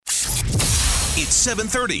It's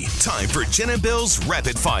 7:30. Time for Jen and Bill's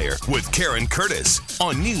Rapid Fire with Karen Curtis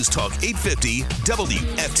on News Talk 850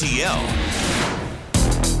 WFTL.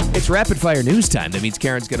 It's rapid fire news time. That means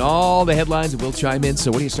Karen's got all the headlines and we'll chime in. So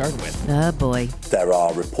what are you starting with? Oh, boy. There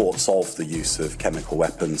are reports of the use of chemical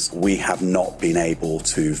weapons. We have not been able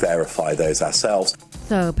to verify those ourselves.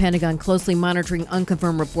 So, Pentagon closely monitoring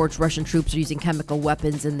unconfirmed reports Russian troops are using chemical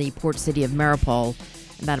weapons in the port city of Mariupol.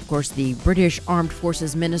 And that, of course, the British Armed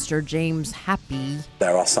Forces Minister, James Happy.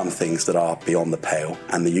 There are some things that are beyond the pale,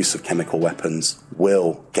 and the use of chemical weapons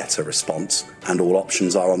will get a response, and all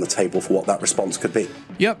options are on the table for what that response could be.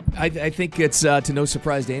 Yep. I think it's to no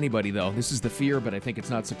surprise to anybody, though. This is the fear, but I think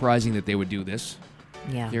it's not surprising that they would do this.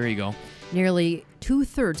 Yeah. There you go. Nearly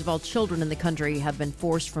 2/3 of all children in the country have been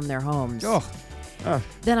forced from their homes. Oh.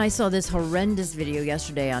 Then I saw this horrendous video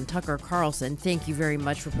yesterday on Tucker Carlson. Thank you very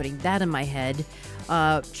much for putting that in my head.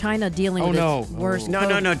 China dealing with its worst... No,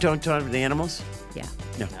 don't talk about the animals. Yeah.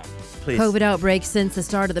 No, please. COVID outbreak since the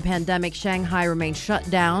start of the pandemic. Shanghai remains shut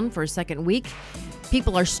down for a second week.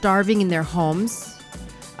 People are starving in their homes.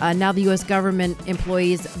 Now the U.S. government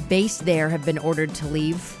employees based there have been ordered to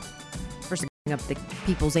leave. First, up the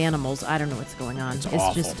people's animals. I don't know what's going on. It's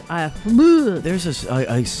awful. just... There's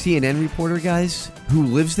a CNN reporter, guys, who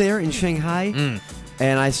lives there in Shanghai.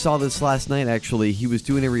 And I saw this last night, actually. He was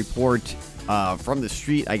doing a report from the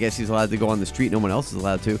street. I guess he's allowed to go on the street. No one else is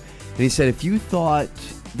allowed to. And he said, if you thought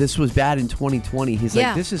this was bad in 2020, he's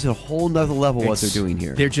like, this is a whole nother level what they're doing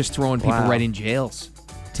here. They're just throwing people right in jails.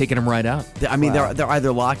 Taking them right out. I mean, they're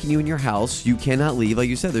either locking you in your house. You cannot leave. Like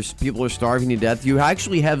you said, there's people are starving to death. You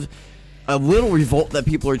actually have a little revolt that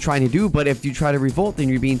people are trying to do, but if you try to revolt, then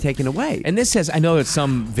you're being taken away. And this has, I know it's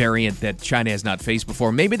some variant that China has not faced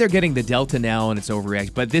before. Maybe they're getting the Delta now and it's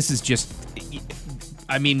overreact, but this is just,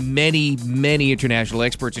 I mean, many international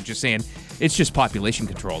experts are just saying it's just population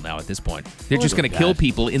control now at this point. They're just going to kill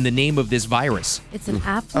people in the name of this virus. It's an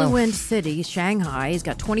affluent city, Shanghai. It's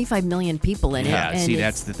got 25 million people in it. Yeah, and see,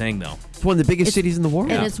 that's the thing, though. It's one of the biggest cities in the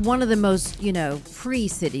world. And it's one of the most, free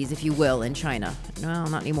cities, if you will, in China. No,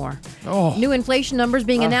 not anymore. Oh. New inflation numbers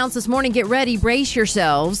being announced this morning. Get ready. Brace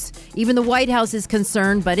yourselves. Even the White House is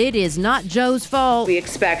concerned, but it is not Joe's fault. We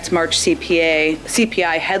expect March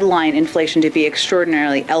CPI headline inflation to be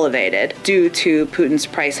extraordinarily elevated due to Putin's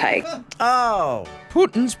price hike. Oh.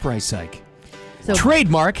 Putin's price hike. So,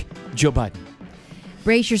 Trademark Joe Biden.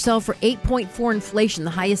 brace yourself for 8.4 inflation,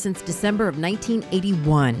 the highest since December of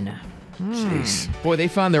 1981. Jeez. Boy, they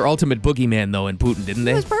found their ultimate boogeyman, though, in Putin, didn't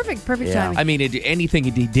they? It was perfect timing. I mean, anything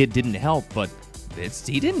he did didn't help, but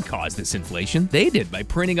he didn't cause this inflation. They did by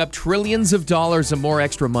printing up trillions of dollars of more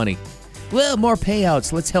extra money. Well, more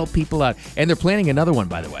payouts. Let's help people out. And they're planning another one,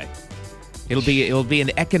 by the way. It'll be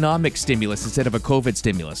an economic stimulus instead of a COVID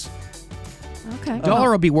stimulus. Okay.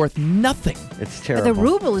 Dollar will be worth nothing. It's But terrible. the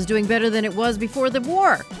ruble is doing better than it was before the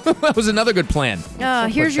war. That was another good plan.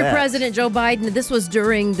 Here's your that? president, Joe Biden. This was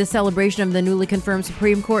during the celebration of the newly confirmed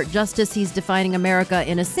Supreme Court justice. He's defining America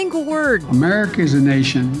in a single word. America is a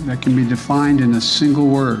nation that can be defined in a single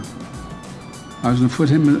word. I was in the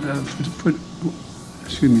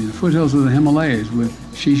foothills of the Himalayas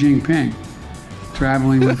with Xi Jinping,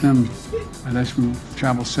 traveling with him. I actually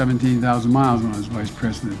traveled 17,000 miles when I was vice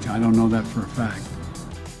president. I don't know that for a fact.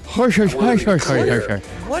 What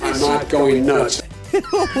is I'm not going nuts.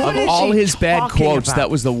 Of all his bad quotes, that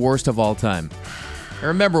was the worst of all time. I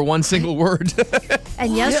remember one single word. And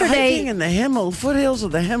hiking yesterday, in the foothills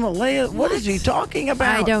of the Himalayas? What is he talking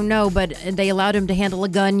about? I don't know, but they allowed him to handle a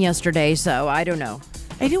gun yesterday, so I don't know.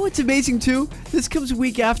 And you know what's amazing, too? This comes a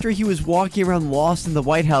week after he was walking around lost in the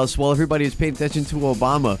White House while everybody was paying attention to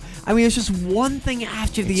Obama. I mean, it's just one thing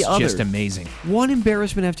after the other. It's just amazing. One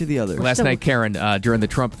embarrassment after the other. Last night, Karen, during the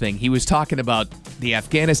Trump thing, he was talking about the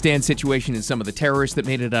Afghanistan situation and some of the terrorists that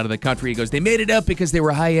made it out of the country. He goes, they made it up because they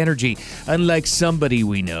were high energy, unlike somebody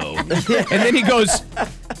we know. And then he goes,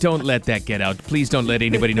 don't let that get out. Please don't let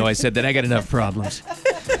anybody know I said that. I got enough problems.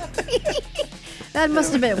 That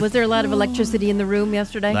must have been. Was there a lot of electricity in the room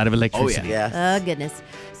yesterday? A lot of electricity. Oh, yeah. Oh, goodness.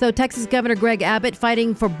 So Texas Governor Greg Abbott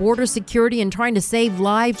fighting for border security and trying to save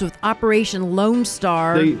lives with Operation Lone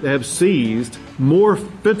Star. They have seized more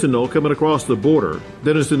fentanyl coming across the border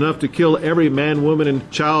than is enough to kill every man, woman,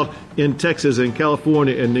 and child in Texas and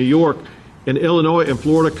California and New York and Illinois and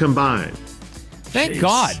Florida combined. Thank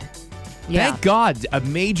God. Yeah. Thank God a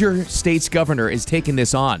major state's governor is taking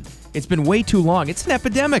this on. It's been way too long. It's an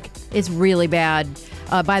epidemic. It's really bad.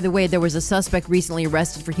 By the way, there was a suspect recently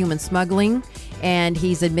arrested for human smuggling, and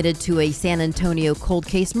he's admitted to a San Antonio cold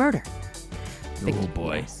case murder. Oh,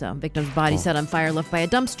 boy. So victim's body set on fire left by a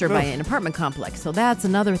dumpster by an apartment complex. So that's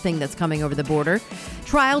another thing that's coming over the border.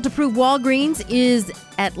 Trial to prove Walgreens is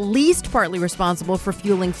at least partly responsible for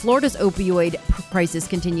fueling Florida's opioid crisis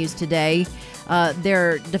continues today.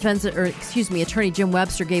 Their attorney Jim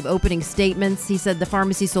Webster gave opening statements. He said the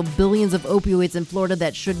pharmacy sold billions of opioids in Florida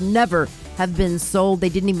that should never have been sold. They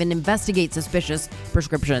didn't even investigate suspicious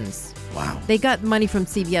prescriptions. Wow. They got money from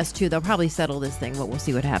CVS too. They'll probably settle this thing, but we'll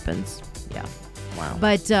see what happens. Yeah. Wow.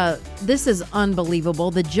 But this is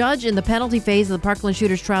unbelievable. The judge in the penalty phase of the Parkland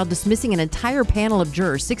shooters trial dismissing an entire panel of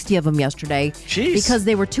jurors, 60 of them yesterday, because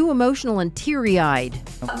they were too emotional and teary-eyed.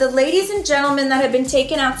 The ladies and gentlemen that have been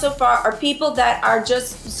taken out so far are people that are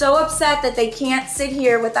just so upset that they can't sit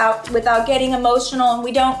here without getting emotional, and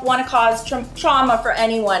we don't want to cause trauma for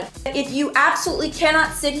anyone. If you absolutely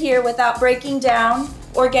cannot sit here without breaking down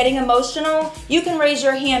or getting emotional, you can raise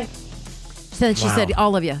your hand. Then she said,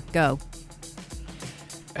 all of you, go.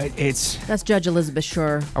 That's Judge Elizabeth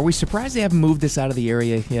Schur. Are we surprised they haven't moved this out of the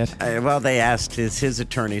area yet? Well, they asked, his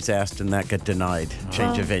attorneys asked, and that got denied.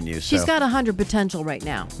 Change of venue. So. She's got 100 potential right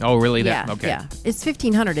now. Oh, really? Yeah, okay. Yeah. It's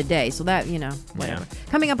 $1,500 a day, so that, whatever. Yeah.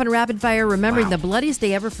 Coming up in Rapid Fire, remembering the bloodiest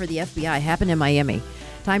day ever for the FBI happened in Miami.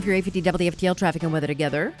 Time for your 850 WFTL traffic and weather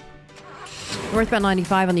together. Northbound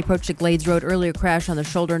 95 on the approach to Glades Road. Earlier crash on the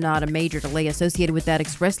shoulder, not a major delay associated with that.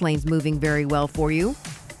 Express lanes moving very well for you.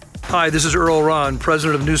 Hi, this is Earl Ron,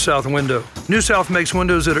 president of New South Window. New South makes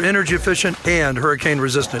windows that are energy efficient and hurricane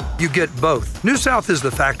resistant. You get both. New South is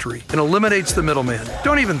the factory and eliminates the middleman.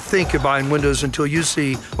 Don't even think of buying windows until you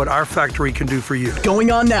see what our factory can do for you.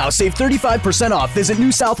 Going on now. Save 35% off. Visit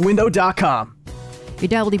newsouthwindow.com. Your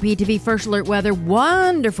WDP-TV First Alert weather.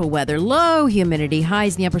 Wonderful weather. Low humidity.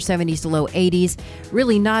 Highs in the upper 70s to low 80s.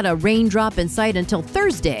 Really not a raindrop in sight until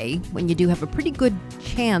Thursday, when you do have a pretty good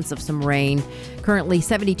chance of some rain. Currently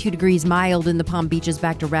 72 degrees, mild in the Palm Beaches.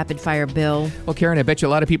 Back to Rapid Fire, Bill. Well, Karen, I bet you a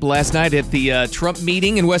lot of people last night at the Trump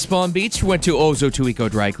meeting in West Palm Beach went to Ozo 2 Eco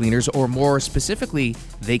Dry Cleaners, or more specifically,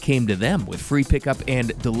 they came to them with free pickup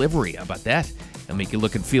and delivery. How about that? They'll make you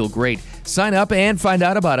look and feel great. Sign up and find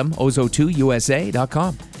out about them,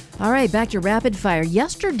 ozo2usa.com. All right, back to Rapid Fire.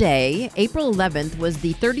 Yesterday, April 11th, was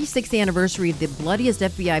the 36th anniversary of the bloodiest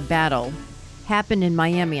FBI battle. Happened in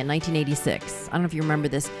Miami in 1986. I don't know if you remember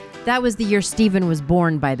this. That was the year Stephen was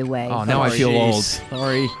born, by the way. Oh, now I feel old.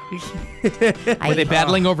 Sorry. Were they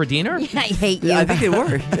battling over dinner? I hate you. Yeah, I think they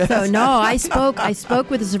were. So, no, I spoke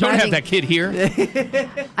with the surviving... Don't have that kid here.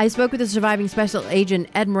 I spoke with the surviving special agent,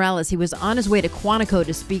 Ed Morales. He was on his way to Quantico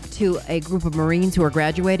to speak to a group of Marines who were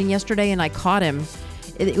graduating yesterday, and I caught him.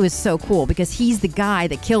 It was so cool because he's the guy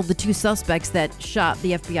that killed the two suspects that shot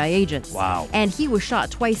the FBI agents. Wow. And he was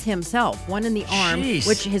shot twice himself. One in the arm,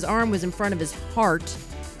 which his arm was in front of his heart.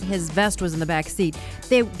 His vest was in the back seat.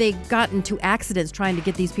 They got into accidents trying to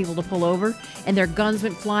get these people to pull over, and their guns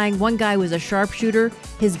went flying. One guy was a sharpshooter.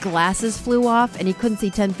 His glasses flew off, and he couldn't see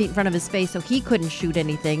 10 feet in front of his face, so he couldn't shoot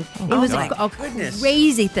anything. It was a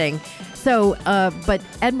crazy thing. So, but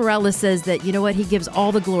Ed Morales says that, you know what, he gives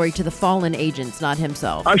all the glory to the fallen agents, not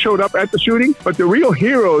himself. I showed up at the shooting, but the real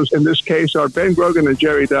heroes in this case are Ben Grogan and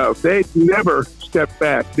Jerry Dove. They never stepped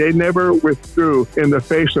back. They never withdrew in the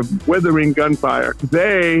face of withering gunfire.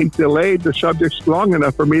 They delayed the subjects long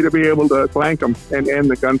enough for me to be able to flank them and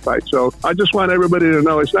end the gunfight. So I just want everybody to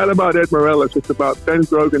know it's not about Ed Morales. It's about Ben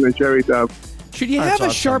Grogan and Jerry Dove. Should you have a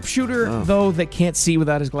sharpshooter, though, that can't see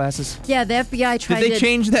without his glasses? Yeah, the FBI tried to... Did they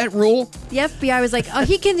change that rule? The FBI was like, oh,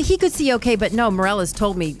 he could see okay, but no, Morales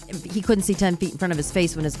told me he couldn't see 10 feet in front of his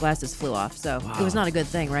face when his glasses flew off. So it was not a good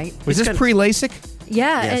thing, right? Was this pre-LASIK?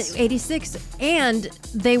 Yeah, Yes. 86. And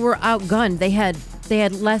they were outgunned. They had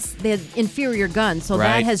inferior guns, so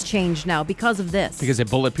that has changed now because of this. Because of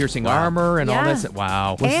bullet-piercing armor and all this?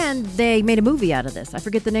 Wow. And they made a movie out of this. I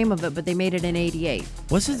forget the name of it, but they made it in 88.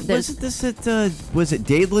 Was it this at, was it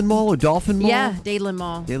Dadeland Mall or Dolphin Mall? Yeah, Dadeland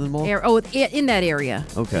Mall. Dadeland Mall? In that area.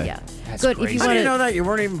 Okay. Yeah. That's Good. crazy. If you How do want you know that? You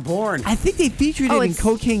weren't even born. I think they featured it in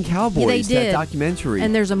Cocaine Cowboys, they did. that documentary.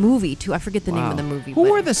 And there's a movie, too. I forget the name of the movie.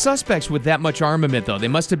 Who were the suspects with that much armament, though? They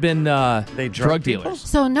must have been drug dealers.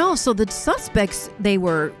 So the suspects, they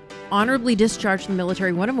were honorably discharged from the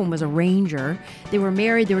military. One of them was a ranger. They were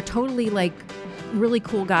married. They were totally really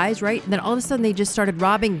cool guys, right? And then all of a sudden they just started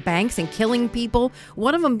robbing banks and killing people.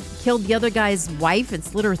 One of them killed the other guy's wife and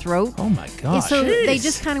slit her throat. Oh my gosh. And so they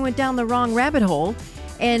just kind of went down the wrong rabbit hole,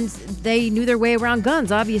 and they knew their way around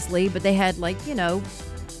guns, obviously, but they had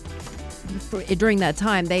during that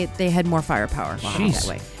time they had more firepower that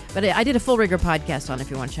way. But I did a Full Rigor podcast on it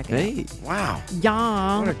if you want to check it out. Wow.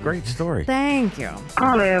 Yeah. What a great story. Thank you.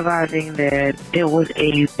 I'm advising that there was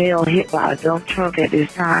a male hit by a dump truck at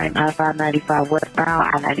this time, I-595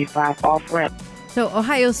 westbound, I-95 off-ramp. So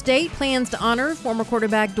Ohio State plans to honor former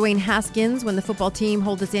quarterback Dwayne Haskins when the football team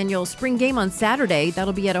holds its annual spring game on Saturday.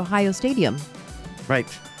 That'll be at Ohio Stadium. Right.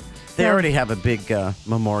 They already have a big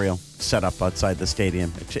memorial set up outside the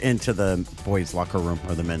stadium into the boys' locker room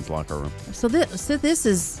or the men's locker room. So this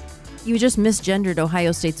is, you just misgendered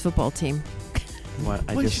Ohio State's football team. What?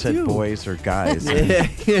 I just said boys or guys.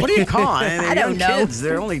 What do you call it? I don't know. Kids.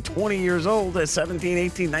 They're only 20 years old. They're 17,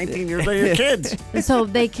 18, 19 years old. They're kids. So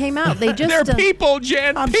they came out. They just... They're people,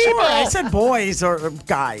 Jen. I'm people. sorry. I said boys or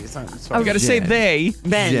guys. I'm sorry. You got to say they.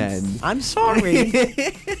 Men. Jen. I'm sorry.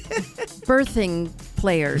 Birthing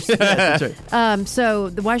players. That's right. So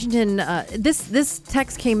the Washington... this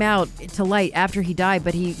text came out to light after he died,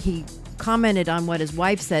 but he commented on what his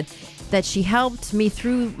wife said, that she helped me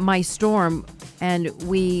through my storm, and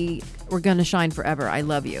we were going to shine forever. I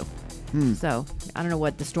love you. So I don't know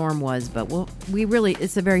what the storm was, but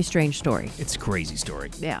it's a very strange story. It's a crazy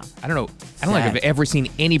story. Yeah. I don't know. I don't think I've ever seen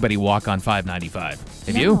anybody walk on 595.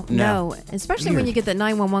 Have you? No. Especially when you get that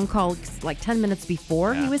 911 call like 10 minutes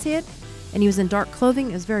before he was hit, and he was in dark clothing.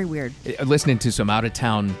 It was very weird. Listening to some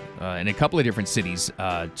out-of-town in a couple of different cities,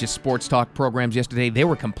 just sports talk programs yesterday, they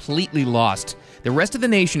were completely lost. The rest of the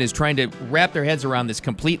nation is trying to wrap their heads around this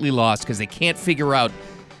completely lost because they can't figure out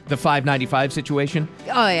the 595 situation. Oh,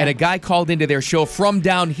 yeah. And a guy called into their show from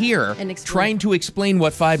down here trying to explain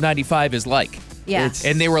what 595 is like. Yeah.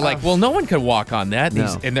 And they were like, well, no one could walk on that.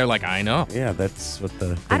 No. And they're like, I know. Yeah, that's what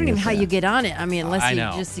the I don't even know how you get on it. I mean, unless I he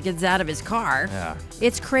know. just gets out of his car. Yeah.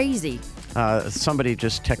 It's crazy. Somebody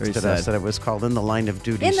just texted us that it was called In the Line of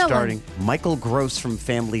Duty, starring Michael Gross from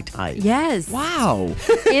Family Ties. Yes. Wow.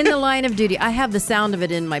 In the Line of Duty. I have the sound of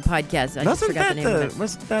it in my podcast. I just forgot the name of it.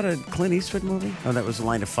 Wasn't that a Clint Eastwood movie? Oh, that was The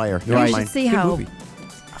Line of Fire. You should see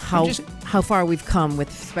how far we've come with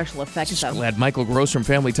special effects. Just glad Michael Gross from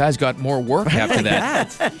Family Ties got more work after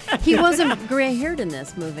that. He wasn't gray-haired in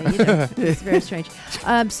this movie either. It's very strange.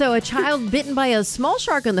 So a child bitten by a small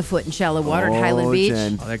shark on the foot in shallow water at Highland Beach.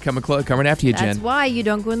 Jen. Oh, they're coming after you, Jen. That's why you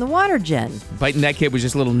don't go in the water, Jen. Biting that kid was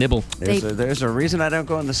just a little nibble. There's a reason I don't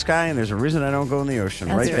go in the sky, and there's a reason I don't go in the ocean.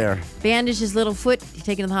 That's right there. Bandaged his little foot. He's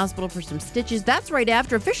taken to the hospital for some stitches. That's right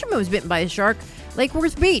after a fisherman was bitten by a shark, Lake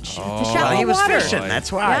Worth Beach. Oh, shallow he was water. fishing.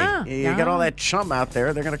 That's why. Yeah, You got all that chum out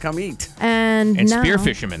there. They're going to come eat. And now, spear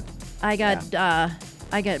fishermen. I got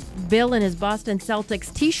Bill in his Boston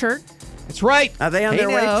Celtics T-shirt. That's right. Are they on their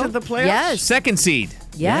way to the playoffs? Yes. Second seed.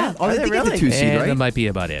 Yeah. Oh, they get the 2 seed, And right? that might be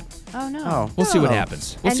about it. Oh, no. Oh. We'll see what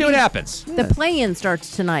happens. We'll see what happens. The play-in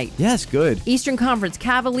starts tonight. Yes, good. Eastern Conference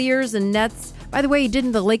Cavaliers and Nets. By the way,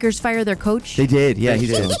 didn't the Lakers fire their coach? They did. Yeah, he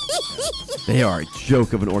did. They are a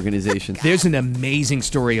joke of an organization. There's an amazing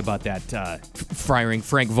story about that firing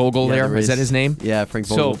Frank Vogel Yeah, there. there Is that is. his name? Yeah, Frank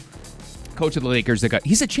Vogel. So, coach of the Lakers,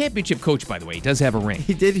 he's a championship coach, by the way. He does have a ring.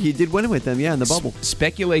 He did win it with them, yeah, in the bubble.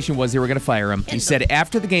 Speculation was they were going to fire him. He said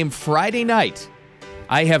after the game Friday night,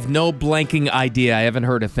 I have no blanking idea. I haven't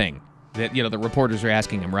heard a thing. That the reporters are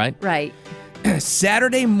asking him, right? Right.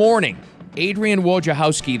 Saturday morning, Adrian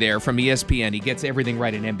Wojciechowski there from ESPN, he gets everything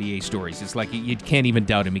right in NBA stories. It's like you can't even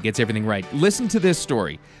doubt him. He gets everything right. Listen to this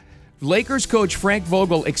story. Lakers coach Frank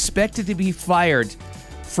Vogel expected to be fired.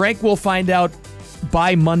 Frank will find out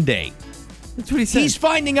by Monday. That's what he said. He's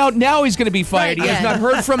finding out now he's going to be fired. Right, He has not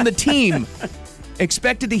heard from the team.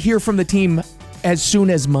 Expected to hear from the team as soon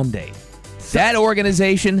as Monday. That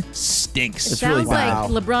organization stinks. It sounds like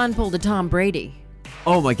LeBron pulled a Tom Brady.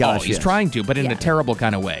 Oh my gosh, he's trying to, but in a terrible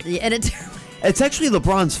kind of way. Yeah, and it's actually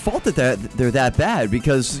LeBron's fault that they're that bad,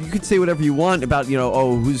 because you could say whatever you want about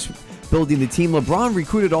who's building the team. LeBron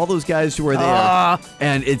recruited all those guys who were there,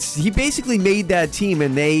 and he basically made that team,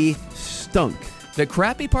 and they stunk. The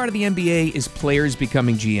crappy part of the NBA is players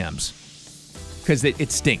becoming GMs. Because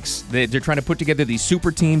it stinks. They're trying to put together these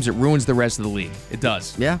super teams. It ruins the rest of the league. It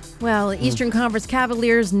does. Yeah. Well, Eastern Conference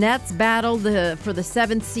Cavaliers, Nets battled for the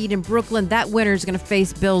 7th seed in Brooklyn. That winner is going to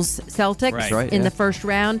face Bills Celtics in the first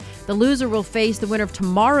round. The loser will face the winner of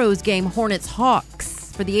tomorrow's game, Hornets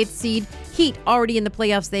Hawks. For the 8th seed, Heat already in the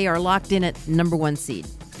playoffs. They are locked in at number 1 seed.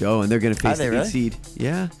 Oh, and they're going to face the 8th seed.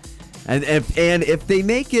 Yeah. And if they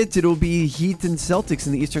make it, it'll be Heat and Celtics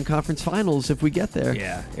in the Eastern Conference Finals if we get there.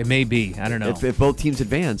 Yeah, it may be. I don't know. If both teams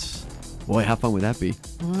advance. Boy, how fun would that be?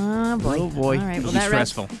 Oh, boy. Oh, boy. All right, It'll be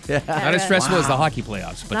stressful. Not as stressful as the hockey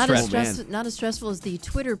playoffs, but stressful. Not as stressful as the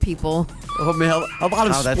Twitter people. Oh, man. A lot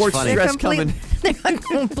of sports stress coming. They're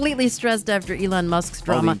completely stressed after Elon Musk's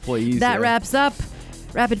drama. All the employees, that wraps up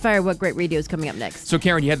Rapid Fire, what great radio is coming up next? So,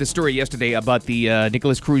 Karen, you had the story yesterday about the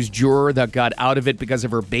Nicholas Cruz juror that got out of it because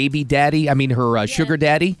of her baby daddy. I mean, her sugar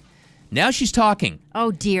daddy. Now she's talking.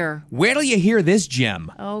 Oh, dear. Where do you hear this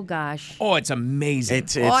gem? Oh, gosh. Oh, it's amazing.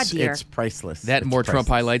 It's priceless. That and more Trump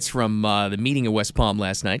highlights from the meeting in West Palm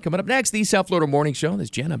last night. Coming up next, the South Florida Morning Show. There's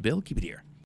Jenna, Bill. Keep it here.